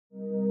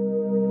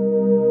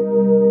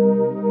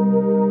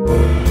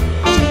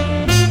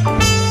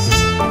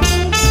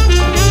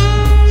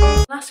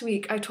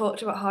week I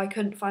talked about how I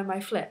couldn't find my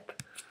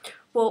flip.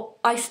 Well,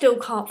 I still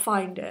can't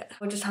find it.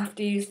 I'll just have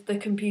to use the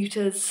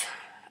computer's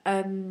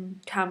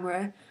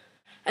camera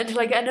until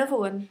I get another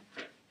one.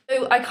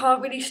 So I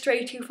can't really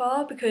stray too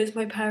far because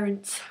my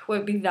parents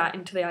won't be that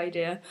into the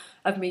idea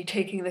of me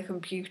taking the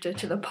computer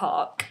to the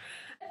park.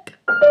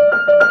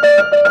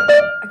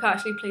 I can't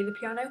actually play the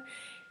piano.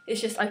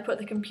 It's just I put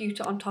the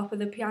computer on top of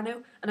the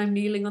piano and I'm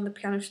kneeling on the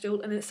piano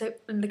stool, and it's so,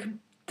 and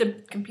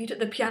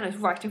the piano's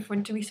right in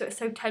front of me, so it's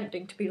so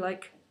tempting to be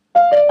like,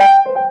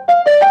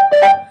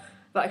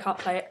 but I can't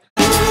play it.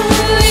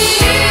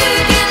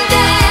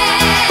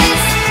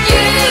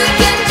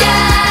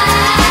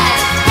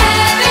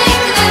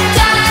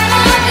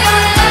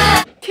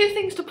 Two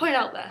things to point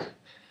out there.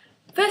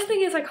 First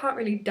thing is I can't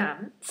really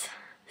dance.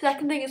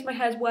 Second thing is my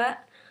hair's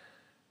wet.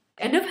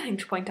 Another thing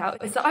to point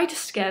out is that I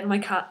just scared my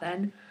cat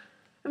then.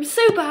 I'm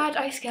so bad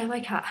I scare my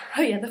cat.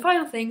 Oh yeah, the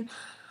final thing,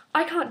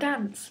 I can't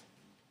dance.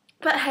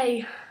 But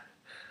hey,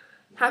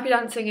 happy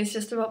dancing is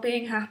just about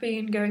being happy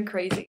and going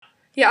crazy.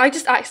 Yeah, I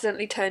just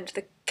accidentally turned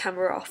the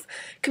camera off.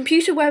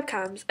 Computer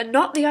webcams are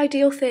not the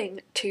ideal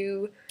thing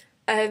to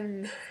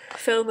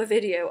film a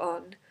video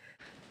on.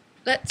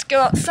 Let's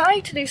go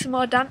outside to do some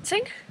more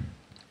dancing.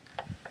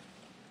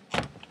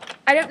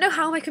 I don't know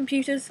how my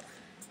computer's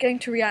going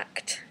to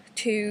react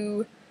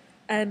to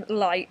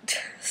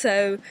light,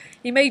 so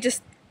you may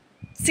just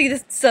see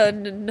the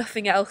sun and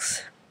nothing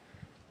else.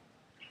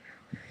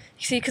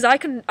 You see, because I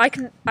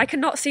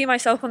cannot see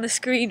myself on the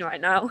screen right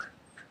now.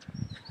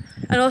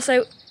 And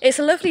also, it's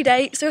a lovely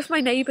day, so if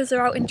my neighbours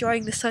are out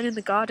enjoying the sun in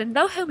the garden,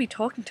 they'll hear me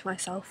talking to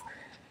myself.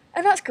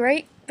 And that's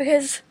great,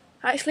 because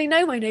I actually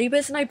know my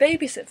neighbours and I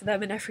babysit for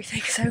them and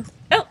everything, so...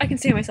 Oh, I can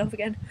see myself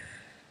again.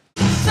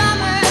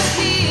 Summer's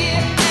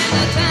here and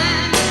the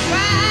time is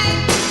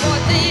right for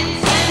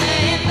dancing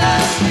in the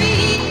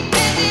street and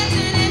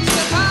dancing in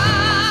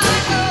Chicago,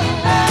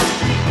 down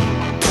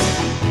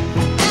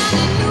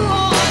in New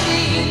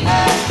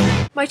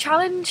Orleans. My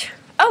challenge...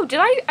 Oh,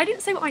 I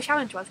didn't say what my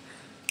challenge was.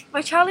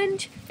 My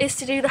challenge is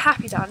to do the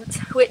happy dance,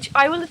 which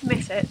I will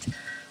admit it,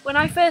 when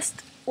I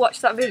first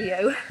watched that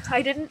video,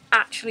 I didn't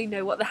actually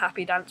know what the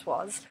happy dance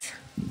was.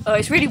 Oh,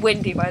 it's really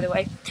windy, by the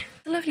way.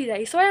 It's a lovely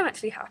day, so I am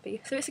actually happy.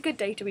 So it's a good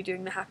day to be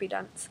doing the happy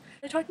dance.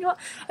 They're talking about,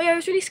 oh yeah, I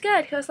was really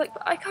scared because I was like,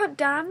 but I can't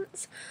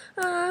dance.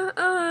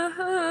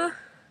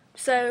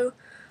 So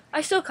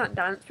I still can't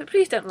dance, but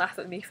please don't laugh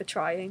at me for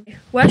trying.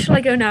 Where shall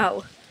I go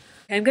now?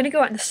 Okay, I'm going to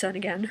go out in the sun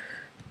again,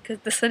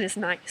 because the sun is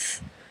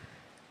nice.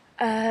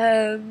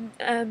 Oh,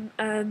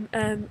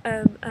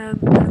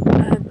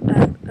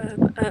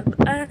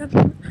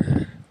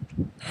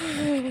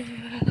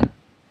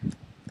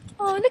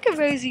 look at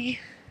Rosie.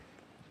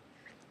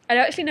 I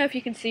don't actually know if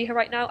you can see her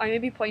right now. I may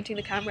be pointing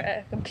the camera at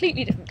a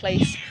completely different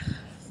place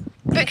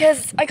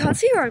because I can't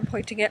see where I'm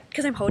pointing it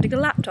because I'm holding a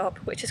laptop,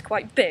 which is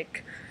quite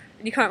big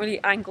and you can't really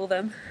angle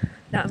them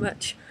that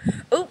much.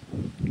 Oh,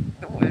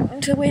 the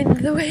wind, the wind,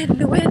 the wind,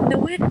 the wind, the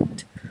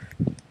wind.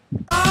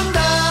 I'm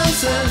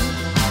dancing.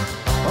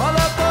 All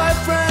our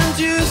boyfriends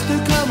used to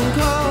come and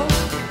call.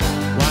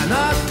 Why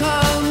not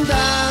come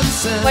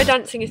dancing? My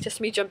dancing is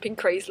just me jumping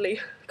crazily.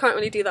 Can't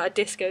really do that at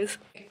discos.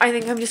 I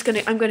think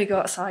I'm gonna go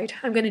outside.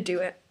 I'm gonna do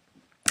it.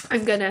 I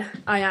am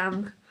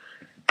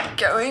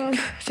going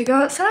to go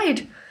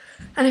outside.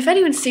 And if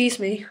anyone sees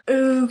me,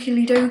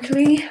 oakley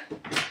dokley,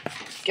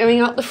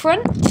 going out the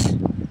front.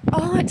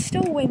 Oh, it's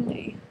still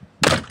windy.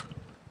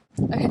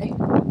 Okay.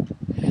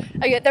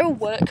 Oh yeah, there are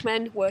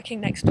workmen working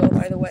next door,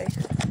 by the way.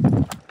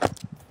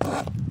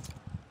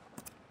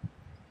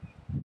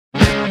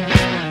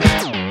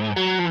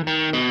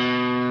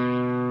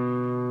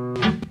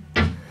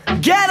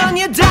 Get on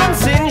your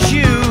dancing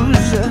shoes.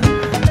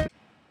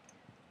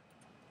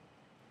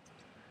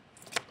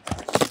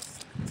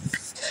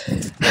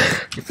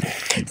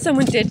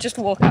 Someone did just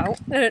walk out.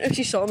 I don't know if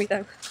she saw me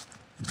though.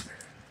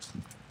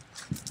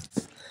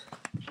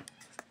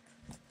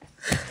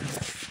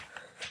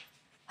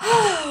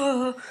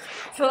 I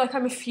feel like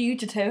I'm a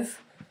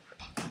fugitive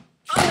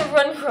on the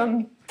run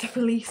from the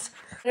police.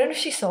 I don't know if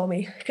she saw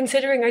me,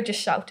 considering I just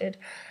shouted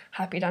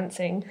happy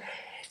dancing.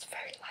 It's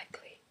very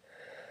likely.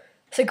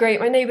 So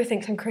great, my neighbour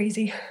thinks I'm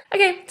crazy.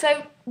 Okay,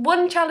 so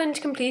one challenge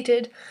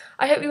completed.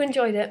 I hope you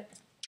enjoyed it.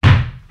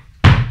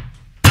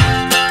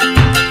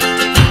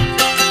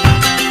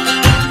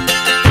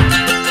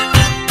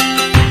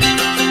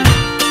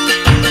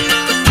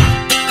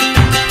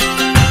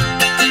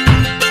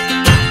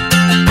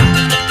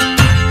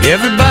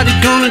 Everybody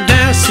gonna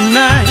dance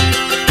tonight.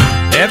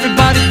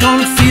 Everybody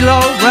gonna feel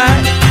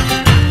alright.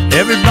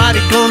 Everybody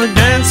gonna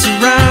dance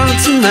around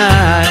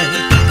tonight.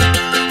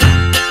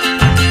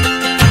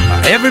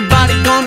 Everybody gonna